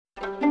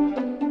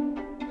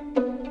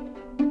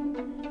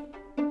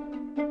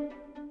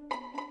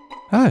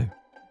Oh.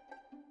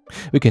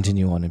 We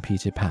continue on in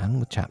Peter Pan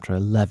with Chapter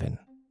 11,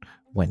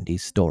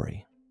 Wendy's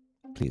Story.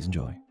 Please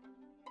enjoy.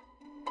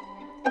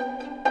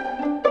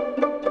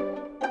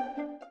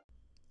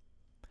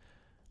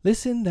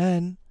 "Listen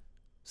then,"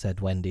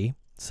 said Wendy,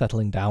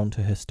 settling down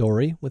to her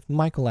story with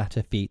Michael at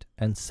her feet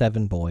and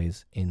 7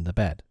 boys in the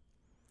bed.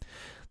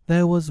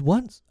 "There was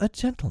once a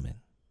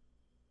gentleman."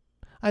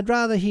 "I'd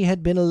rather he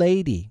had been a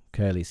lady,"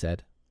 Curly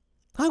said.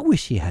 "I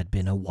wish he had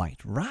been a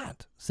white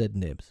rat," said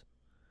Nibs.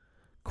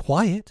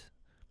 "Quiet,"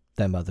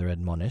 their mother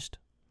admonished.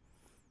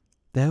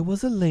 "There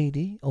was a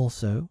lady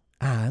also,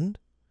 and—"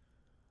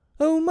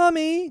 "Oh,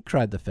 Mummy!"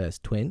 cried the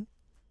first twin.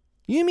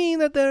 "You mean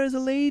that there is a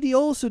lady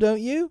also,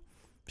 don't you?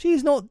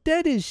 She's not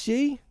dead, is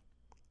she?"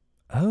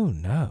 "Oh,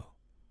 no."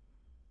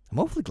 "I'm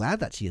awfully glad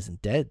that she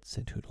isn't dead,"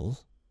 said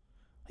Toodles.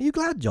 "Are you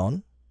glad,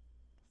 John?"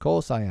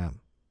 "Course I am."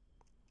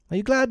 "Are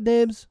you glad,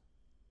 Nibs?"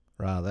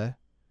 "Rather."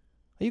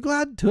 "Are you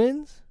glad,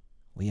 twins?"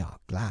 "We are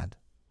glad."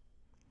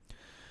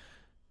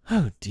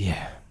 "Oh,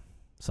 dear,"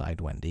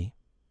 sighed Wendy.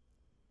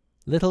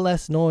 "Little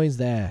less noise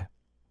there,"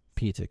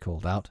 Peter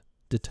called out,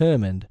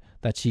 determined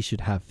that she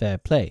should have fair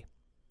play,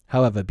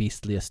 however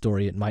beastly a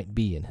story it might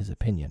be in his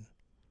opinion.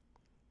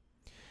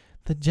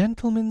 "The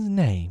gentleman's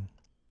name,"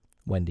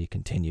 Wendy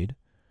continued,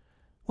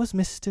 "was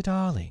Mr.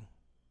 Darling,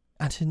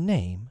 and her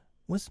name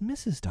was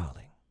Mrs.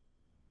 Darling."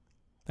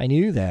 "I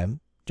knew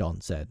them,"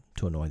 John said,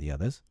 to annoy the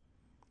others.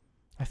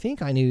 "I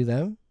think I knew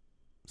them,"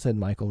 said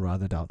Michael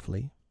rather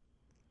doubtfully.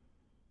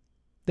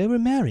 "They were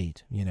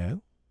married, you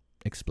know,"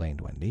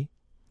 explained Wendy.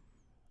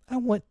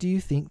 "And what do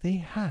you think they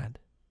had?"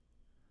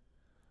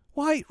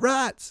 "White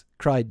rats!"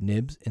 cried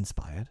Nibs,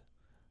 inspired.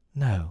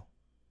 "No."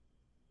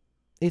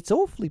 "It's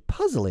awfully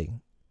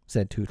puzzling,"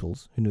 said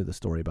Tootles, who knew the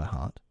story by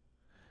heart.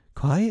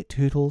 "Quiet,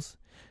 Tootles.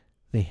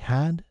 They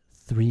had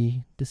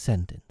 3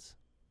 descendants."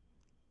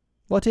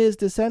 "What is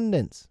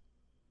descendants?"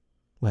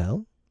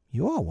 "Well,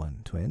 you are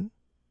one, twin."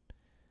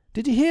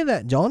 "Did you hear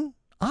that, John?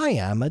 I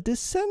am a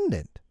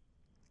descendant."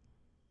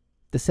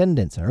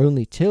 "Descendants are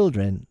only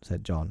children,"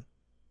 said John.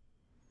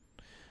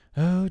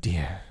 Oh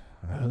dear,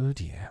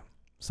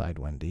 sighed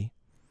Wendy.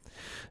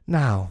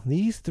 "Now,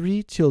 these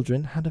 3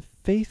 children had a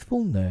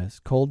faithful nurse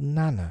called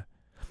Nana,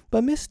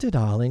 but Mr.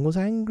 Darling was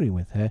angry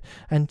with her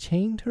and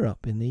chained her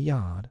up in the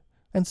yard,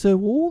 and so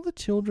all the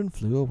children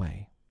flew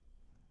away."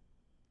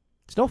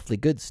 "It's an awfully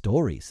good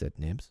story," said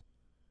Nibs.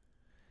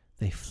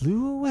 "They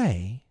flew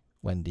away,"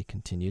 Wendy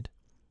continued,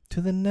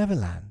 "to the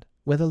Neverland,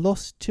 where the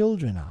lost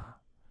children are."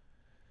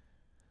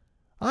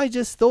 "I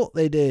just thought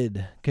they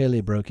did," Curly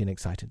broke in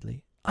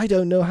excitedly. "I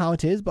don't know how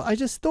it is, but I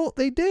just thought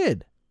they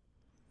did."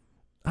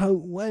 "Oh,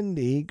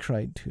 Wendy,"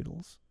 cried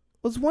Toodles.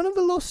 "Was one of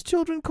the lost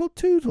children called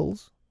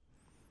Toodles?"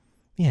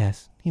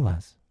 "Yes, he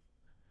was."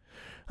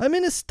 "I'm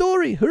in a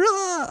story!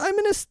 Hurrah! I'm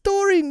in a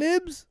story,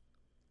 Nibs!"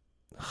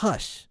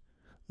 "Hush!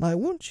 Now I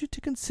want you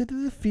to consider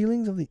the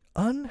feelings of the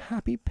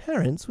unhappy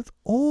parents with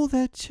all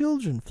their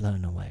children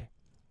flown away."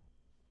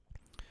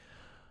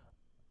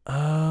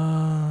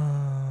 "Oh,"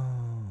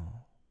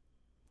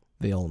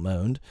 they all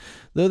moaned,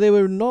 though they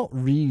were not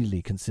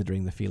really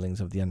considering the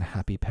feelings of the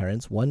unhappy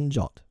parents one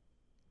jot.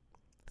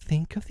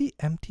 "Think of the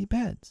empty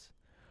beds."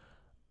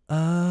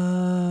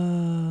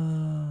 "Oh."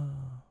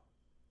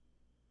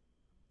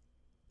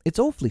 "It's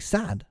awfully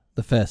sad,"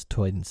 the first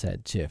twin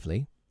said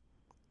cheerfully.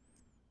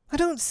 "I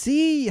don't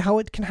see how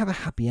it can have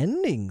a happy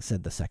ending,"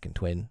 said the second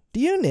twin. "Do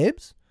you,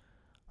 Nibs?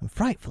 I'm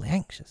frightfully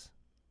anxious."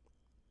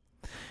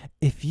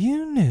 "If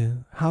you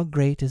knew how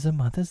great is a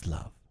mother's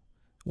love,"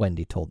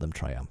 Wendy told them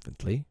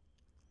triumphantly,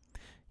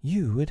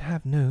 "you would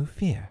have no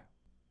fear."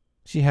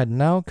 She had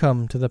now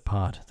come to the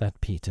part that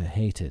Peter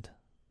hated.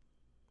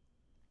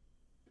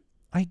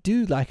 "I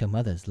do like a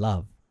mother's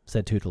love,"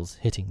 said Tootles,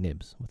 hitting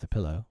Nibs with a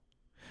pillow.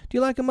 "Do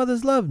you like a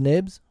mother's love,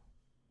 Nibs?"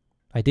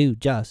 "I do,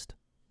 just,"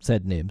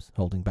 said Nibs,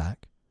 holding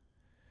back.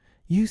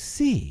 "You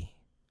see,"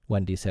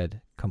 Wendy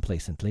said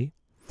complacently,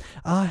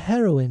 "our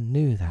heroine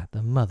knew that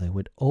the mother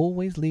would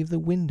always leave the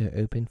window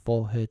open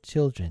for her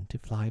children to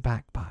fly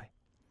back by.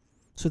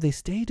 So they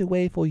stayed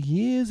away for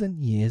years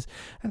and years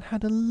and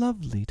had a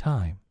lovely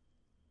time."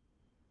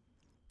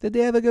 "Did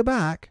they ever go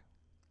back?"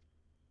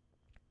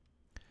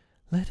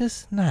 "Let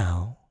us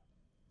now,"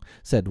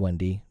 said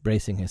Wendy,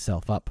 bracing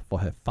herself up for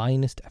her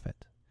finest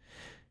effort,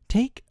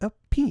 "take a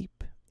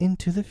peep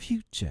into the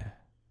future."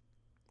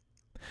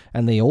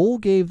 And they all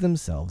gave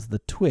themselves the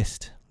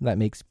twist that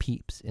makes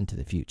peeps into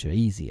the future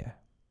easier.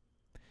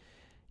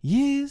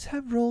 "Years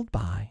have rolled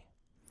by,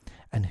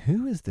 and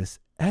who is this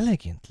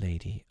elegant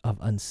lady of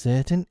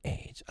uncertain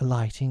age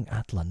alighting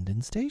at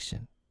London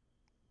Station?"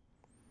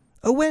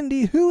 "Oh,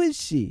 Wendy, who is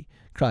she?"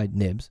 cried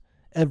Nibs,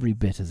 every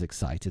bit as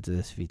excited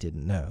as if he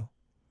didn't know.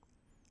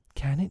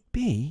 "Can it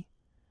be?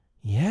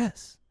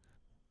 Yes.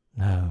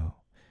 No.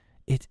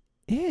 It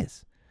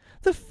is.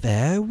 The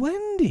fair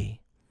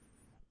Wendy.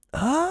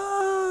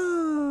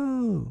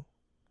 Oh!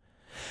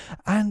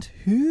 And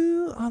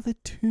who are the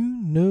 2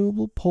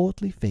 noble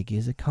portly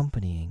figures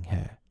accompanying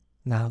her,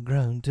 now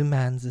grown to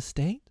man's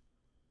estate?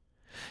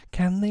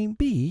 Can they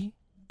be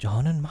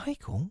John and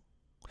Michael?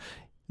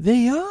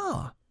 They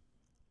are.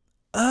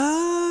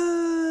 Oh!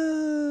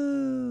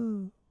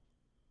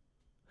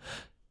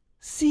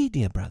 See,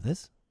 dear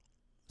brothers,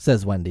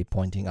 says Wendy,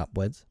 pointing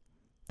upwards,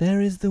 there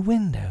is the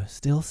window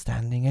still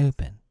standing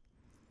open.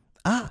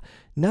 Ah,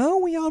 now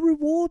we are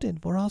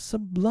rewarded for our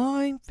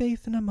sublime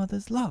faith in a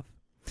mother's love.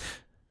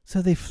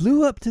 So they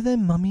flew up to their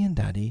mummy and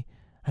daddy,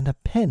 and a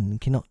pen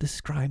cannot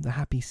describe the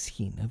happy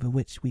scene over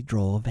which we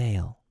draw a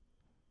veil.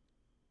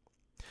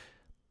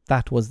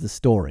 That was the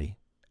story,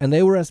 and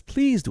they were as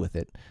pleased with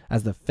it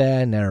as the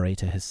fair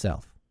narrator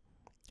herself.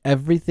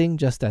 Everything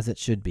just as it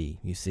should be,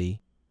 you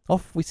see.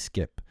 Off we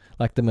skip,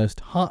 like the most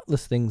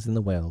heartless things in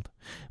the world,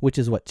 which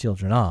is what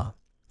children are,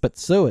 but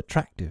so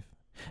attractive,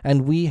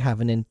 and we have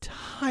an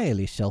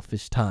entirely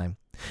selfish time,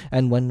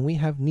 and when we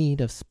have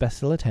need of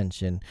special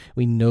attention,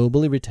 we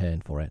nobly return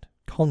for it,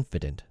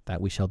 confident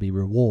that we shall be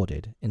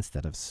rewarded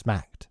instead of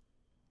smacked.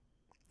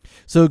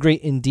 So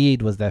great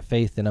indeed was their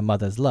faith in a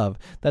mother's love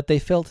that they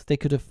felt they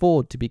could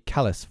afford to be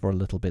callous for a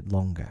little bit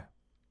longer.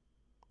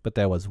 But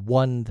there was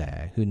one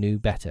there who knew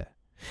better,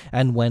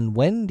 and when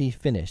Wendy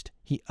finished,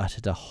 he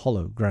uttered a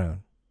hollow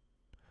groan.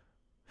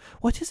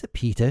 "What is it,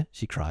 Peter?"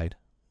 she cried,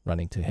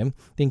 running to him,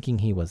 thinking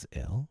he was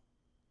ill.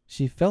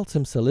 She felt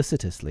him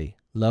solicitously,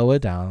 lower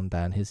down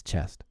than his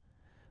chest.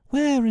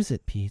 "Where is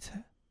it,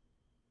 Peter?"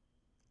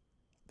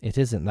 "It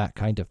isn't that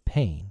kind of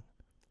pain,"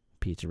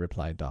 Peter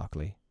replied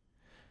darkly.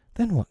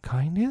 "Then what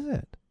kind is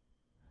it?"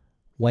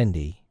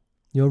 "Wendy,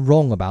 you're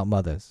wrong about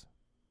mothers."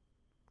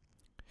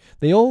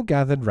 They all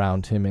gathered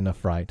round him in a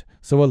fright,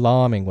 so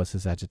alarming was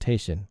his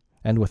agitation,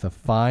 and with a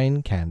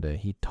fine candour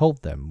he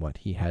told them what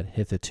he had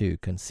hitherto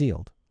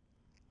concealed.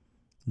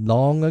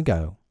 "Long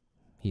ago,"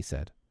 he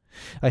said,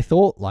 "I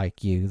thought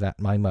like you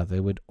that my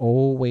mother would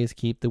always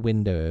keep the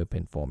window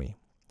open for me,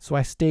 so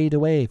I stayed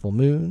away for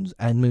moons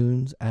and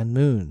moons and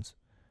moons,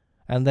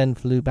 and then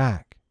flew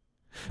back.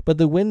 But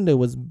the window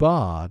was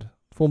barred,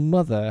 for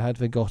mother had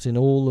forgotten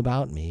all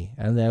about me,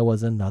 and there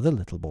was another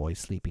little boy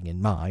sleeping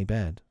in my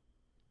bed."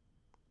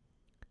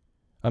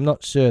 I'm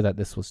not sure that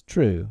this was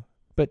true,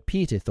 but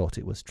Peter thought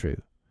it was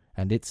true,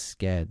 and it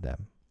scared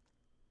them.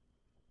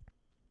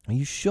 "Are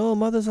you sure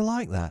mothers are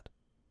like that?"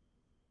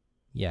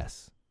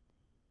 "Yes."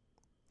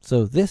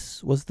 So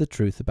this was the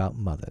truth about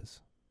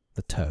mothers,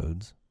 the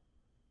toads.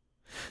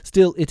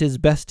 Still, it is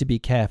best to be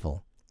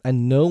careful,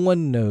 and no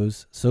one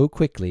knows so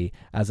quickly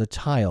as a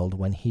child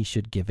when he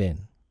should give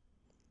in.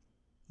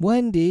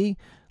 "Wendy,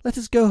 let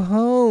us go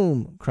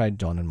home," cried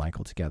John and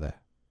Michael together.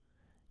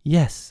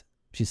 "Yes,"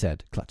 she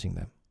said, clutching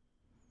them.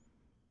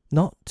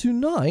 "Not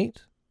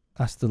tonight?"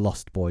 asked the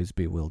lost boys,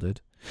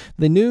 bewildered.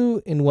 They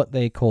knew in what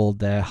they called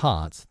their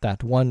hearts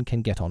that one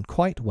can get on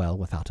quite well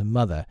without a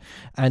mother,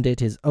 and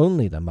it is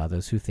only the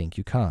mothers who think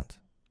you can't.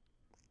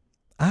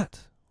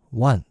 "At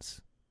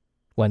once,"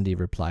 Wendy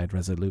replied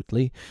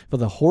resolutely, for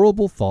the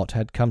horrible thought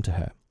had come to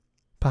her.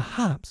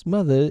 "Perhaps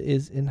mother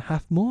is in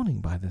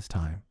half-mourning by this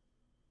time."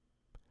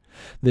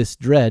 This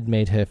dread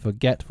made her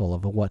forgetful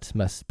of what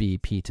must be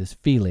Peter's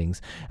feelings,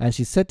 and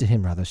she said to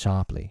him rather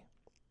sharply,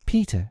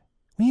 "Peter,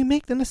 will you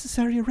make the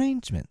necessary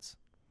arrangements?"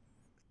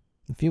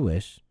 "If you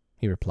wish,"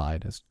 he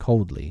replied as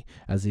coldly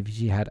as if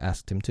she had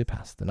asked him to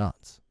pass the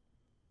nuts.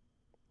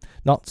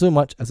 Not so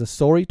much as a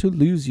sorry to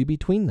lose you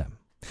between them.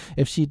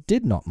 If she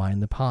did not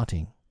mind the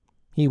parting,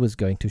 he was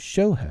going to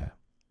show her,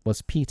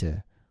 was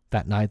Peter,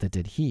 that neither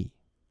did he.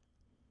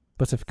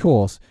 But of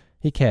course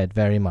he cared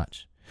very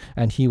much,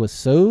 and he was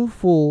so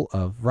full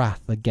of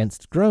wrath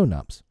against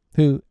grown-ups,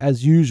 who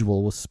as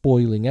usual was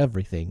spoiling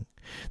everything,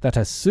 that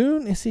as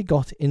soon as he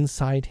got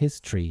inside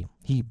his tree,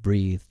 he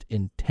breathed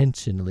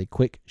intentionally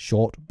quick,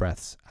 short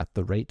breaths at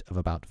the rate of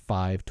about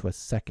 5 to a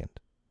second.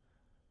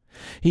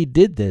 He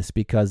did this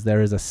because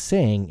there is a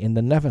saying in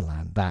the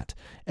Neverland that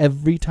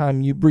every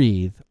time you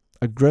breathe,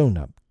 a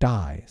grown-up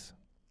dies.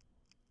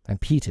 And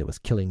Peter was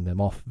killing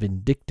them off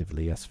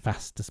vindictively as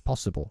fast as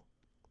possible.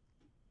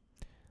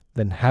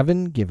 Then,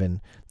 having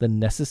given the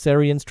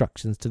necessary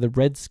instructions to the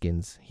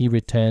redskins, he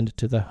returned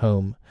to the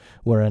home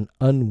where an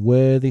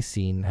unworthy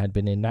scene had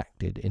been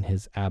enacted in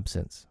his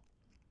absence.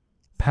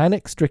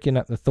 Panic-stricken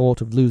at the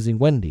thought of losing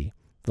Wendy,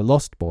 the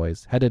lost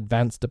boys had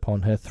advanced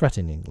upon her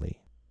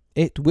threateningly.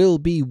 "It will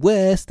be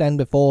worse than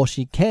before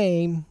she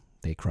came,"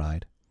 they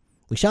cried.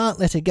 "We shan't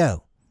let her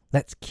go.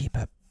 Let's keep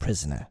her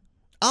prisoner.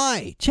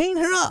 Aye, chain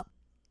her up!"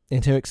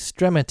 In her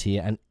extremity,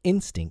 an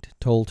instinct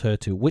told her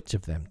to which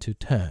of them to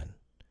turn.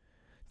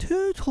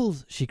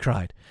 "Tootles," she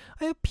cried,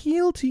 "I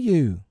appeal to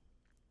you."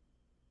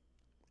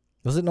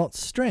 Was it not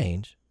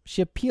strange?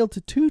 She appealed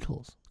to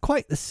Tootles,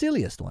 quite the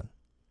silliest one.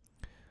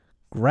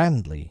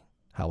 Grandly,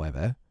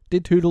 however,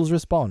 did Tootles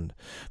respond.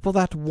 For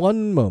that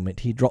one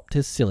moment he dropped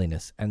his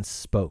silliness and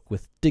spoke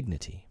with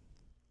dignity.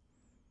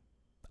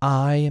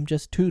 "I am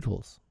just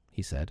Tootles,"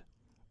 he said,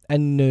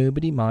 "and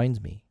nobody minds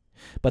me.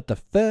 But the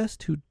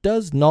first who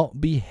does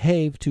not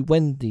behave to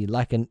Wendy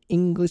like an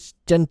English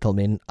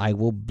gentleman, I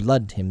will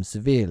blood him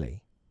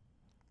severely."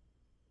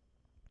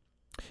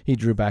 He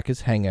drew back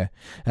his hanger,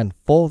 and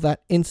for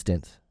that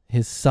instant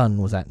his sun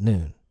was at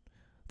noon.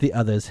 The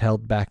others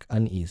held back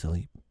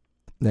uneasily.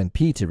 Then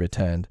Peter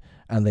returned,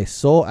 and they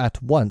saw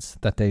at once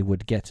that they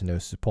would get no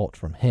support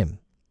from him.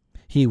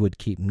 He would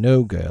keep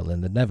no girl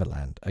in the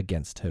Neverland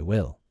against her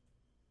will.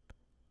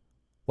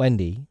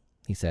 "Wendy,"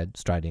 he said,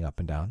 striding up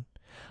and down,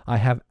 "I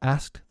have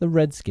asked the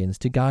redskins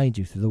to guide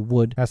you through the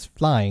wood, as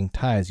flying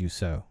tires you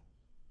so."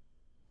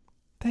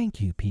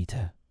 "Thank you,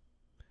 Peter."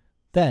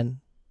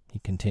 "Then," he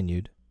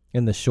continued,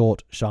 in the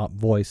short, sharp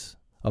voice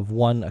of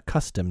one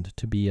accustomed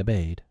to be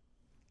obeyed,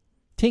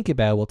 "Tinker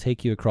Bell will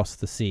take you across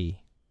the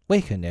sea.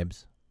 Wake her,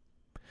 Nibs."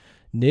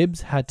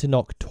 Nibs had to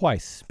knock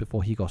twice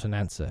before he got an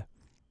answer,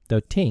 though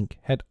Tink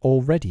had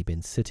already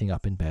been sitting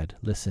up in bed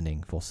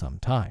listening for some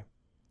time.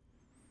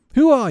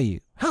 "Who are you?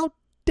 How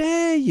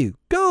dare you?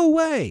 Go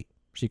away!"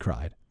 she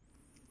cried.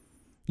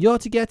 "You're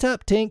to get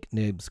up, Tink,"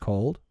 Nibs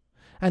called,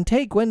 "and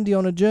take Wendy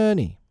on a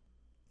journey."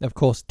 Of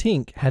course,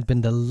 Tink had been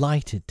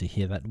delighted to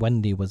hear that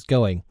Wendy was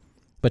going,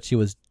 but she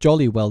was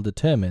jolly well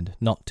determined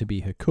not to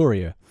be her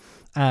courier,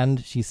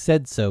 and she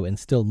said so in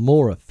still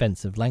more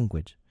offensive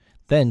language.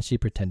 Then she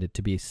pretended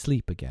to be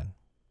asleep again.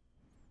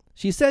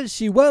 "She says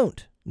she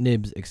won't!"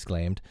 Nibs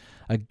exclaimed,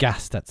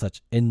 aghast at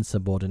such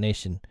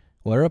insubordination,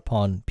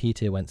 whereupon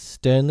Peter went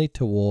sternly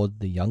toward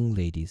the young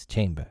lady's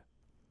chamber.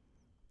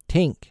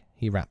 "Tink,"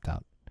 he rapped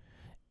out,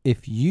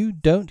 "if you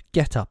don't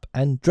get up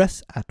and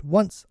dress at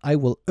once, I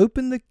will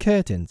open the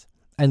curtains,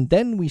 and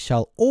then we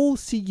shall all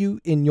see you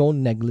in your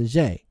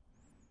negligee."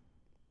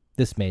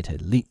 This made her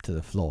leap to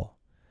the floor.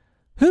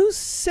 "Who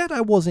said I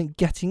wasn't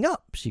getting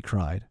up?" she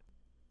cried.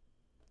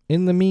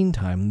 In the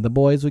meantime, the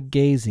boys were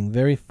gazing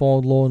very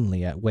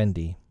forlornly at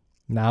Wendy,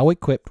 now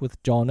equipped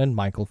with John and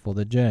Michael for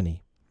the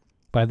journey.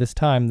 By this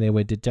time they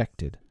were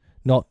dejected,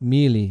 not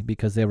merely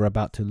because they were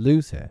about to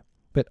lose her,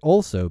 but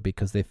also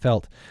because they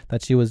felt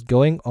that she was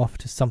going off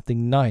to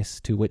something nice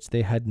to which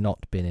they had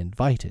not been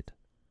invited.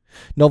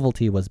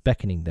 Novelty was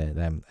beckoning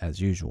them as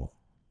usual.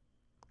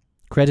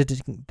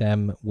 Crediting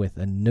them with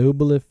a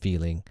nobler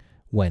feeling,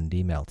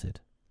 Wendy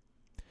melted.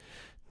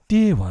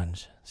 "Dear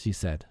ones," she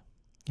said,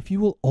 "if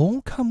you will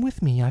all come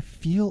with me, I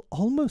feel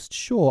almost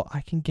sure I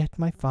can get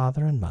my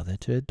father and mother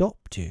to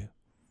adopt you."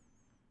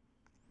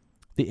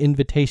 The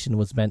invitation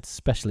was meant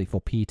specially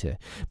for Peter,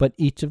 but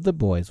each of the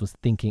boys was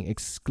thinking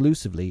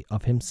exclusively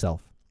of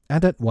himself,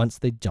 and at once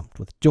they jumped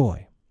with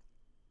joy.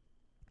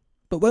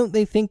 "But won't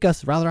they think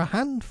us rather a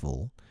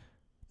handful?"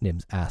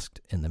 Nibs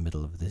asked in the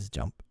middle of his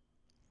jump.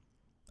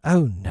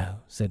 "Oh,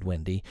 no," said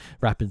Wendy,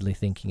 rapidly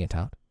thinking it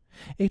out.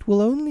 "It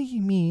will only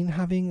mean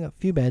having a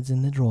few beds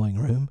in the drawing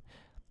room.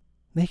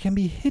 They can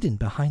be hidden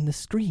behind the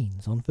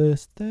screens on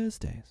first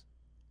Thursdays."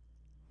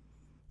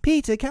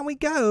 "Peter, can we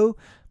go?"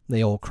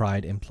 they all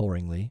cried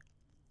imploringly.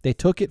 They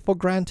took it for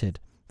granted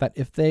that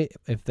if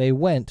they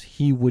went,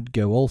 he would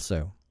go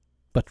also,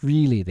 but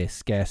really they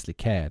scarcely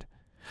cared.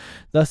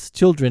 Thus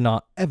children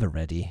are ever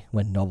ready,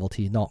 when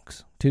novelty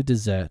knocks, to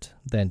desert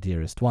their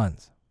dearest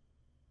ones.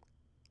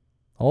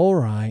 "All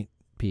right,"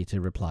 Peter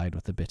replied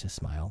with a bitter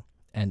smile,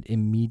 and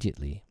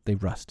immediately they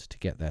rushed to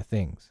get their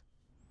things.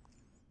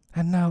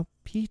 "And now,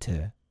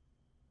 Peter,"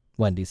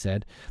 Wendy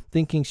said,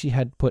 thinking she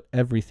had put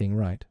everything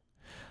right,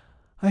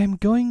 "I am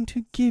going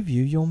to give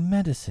you your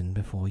medicine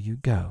before you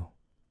go."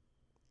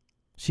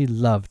 She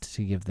loved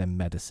to give them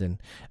medicine,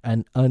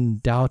 and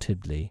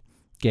undoubtedly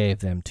gave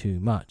them too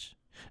much.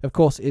 Of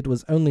course, it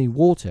was only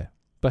water,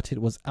 but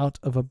it was out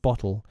of a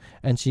bottle,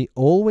 and she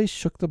always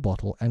shook the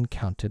bottle and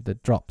counted the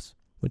drops,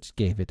 which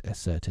gave it a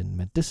certain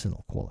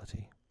medicinal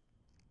quality.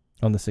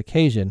 On this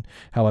occasion,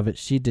 however,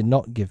 she did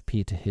not give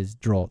Peter his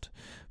draught,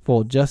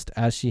 for just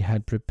as she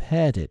had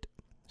prepared it,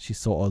 she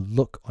saw a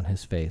look on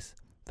his face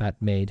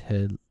that made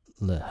her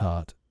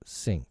heart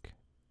sink.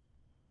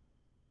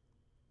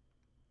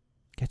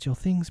 "Get your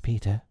things,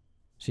 Peter,"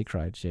 she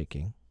cried,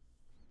 shaking.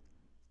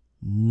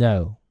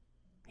 "No,"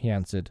 he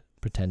answered,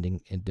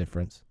 pretending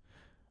indifference.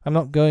 "I'm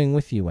not going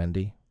with you,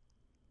 Wendy."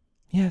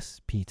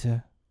 "Yes,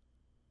 Peter."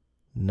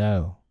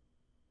 "No."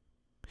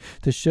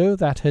 To show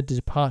that her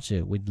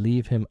departure would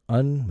leave him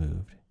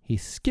unmoved, he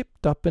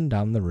skipped up and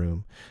down the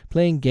room,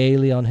 playing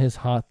gaily on his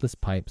heartless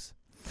pipes.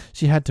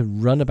 She had to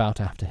run about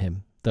after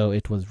him, though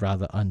it was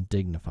rather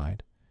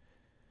undignified.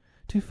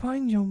 "To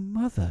find your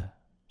mother,"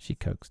 she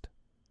coaxed.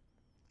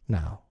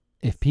 Now,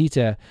 if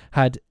Peter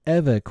had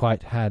ever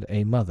quite had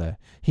a mother,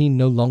 he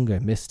no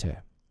longer missed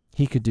her.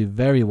 He could do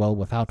very well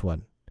without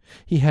one.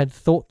 He had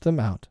thought them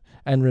out,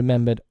 and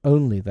remembered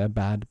only their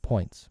bad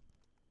points.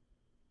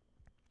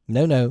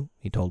 No,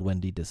 he told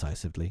Wendy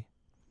decisively.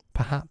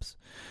 Perhaps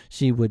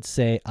she would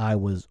say I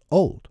was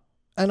old,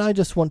 and I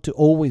just want to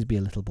always be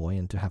a little boy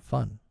and to have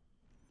fun.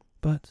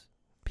 But,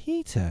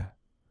 Peter...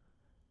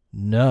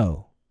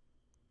 No.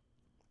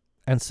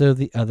 And so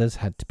the others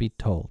had to be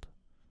told.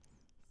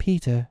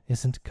 Peter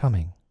isn't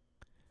coming.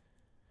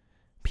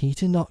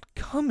 Peter not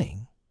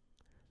coming?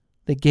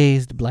 They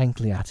gazed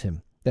blankly at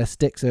him, their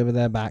sticks over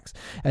their backs,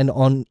 and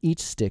on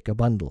each stick a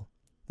bundle.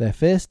 Their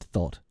first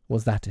thought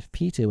was that if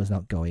Peter was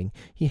not going,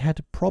 he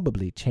had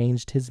probably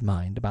changed his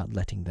mind about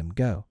letting them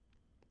go.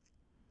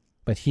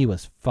 But he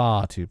was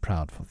far too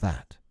proud for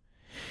that.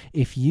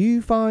 "If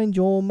you find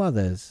your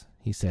mothers,"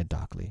 he said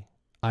darkly,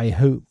 I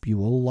hope you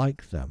will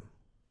like them."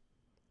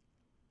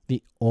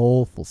 The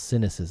awful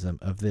cynicism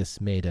of this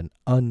made an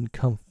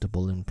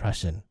uncomfortable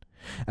impression,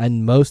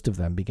 and most of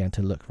them began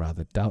to look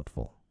rather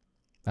doubtful.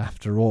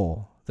 After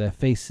all, their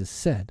faces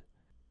said,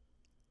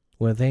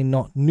 were they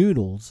not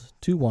noodles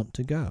to want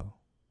to go?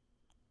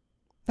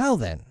 "Now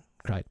then,"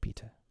 cried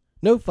Peter,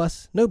 "no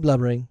fuss, no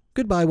blubbering.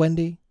 Goodbye,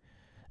 Wendy."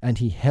 And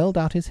he held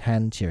out his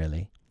hand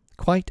cheerily,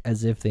 quite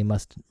as if they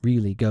must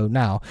really go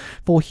now,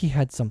 for he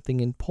had something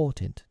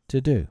important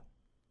to do.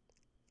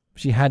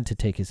 She had to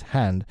take his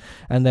hand,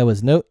 and there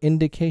was no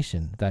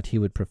indication that he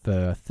would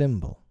prefer a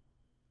thimble.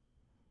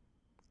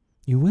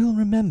 "You will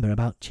remember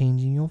about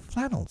changing your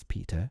flannels,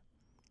 Peter,"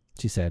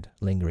 she said,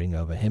 lingering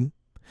over him.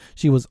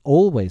 She was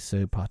always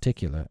so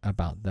particular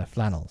about their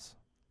flannels.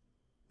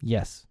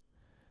 "Yes."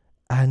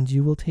 "And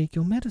you will take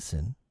your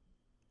medicine?"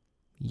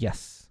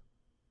 "Yes."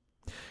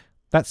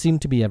 That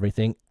seemed to be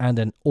everything, and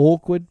an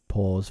awkward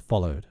pause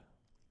followed.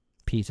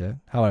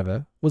 Peter,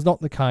 however, was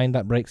not the kind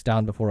that breaks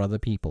down before other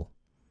people.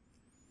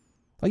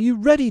 "Are you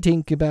ready,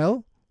 Tinker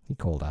Bell?" he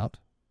called out.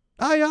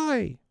 "Aye,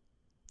 aye."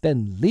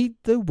 "Then lead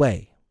the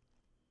way."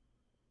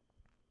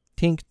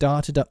 Tink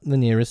darted up the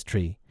nearest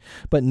tree,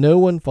 but no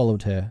one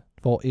followed her,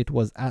 for it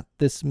was at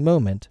this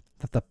moment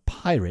that the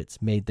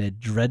pirates made their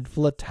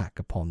dreadful attack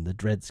upon the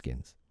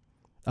Dreadskins.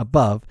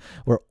 Above,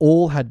 where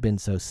all had been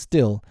so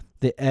still,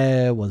 the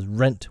air was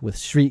rent with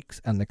shrieks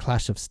and the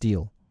clash of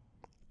steel.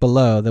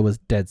 Below there was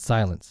dead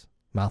silence.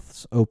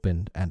 Mouths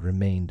opened and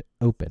remained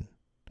open.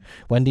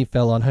 Wendy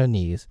fell on her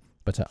knees,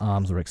 but her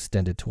arms were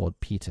extended toward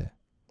Peter.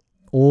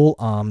 All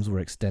arms were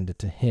extended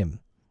to him,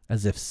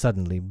 as if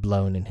suddenly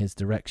blown in his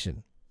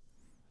direction.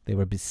 They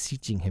were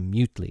beseeching him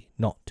mutely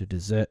not to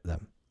desert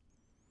them.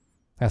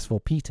 As for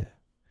Peter,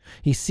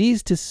 he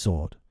seized his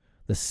sword,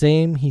 the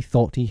same he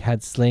thought he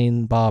had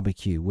slain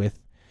Barbecue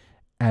with,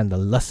 and the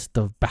lust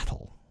of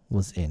battle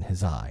was in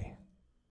his eye.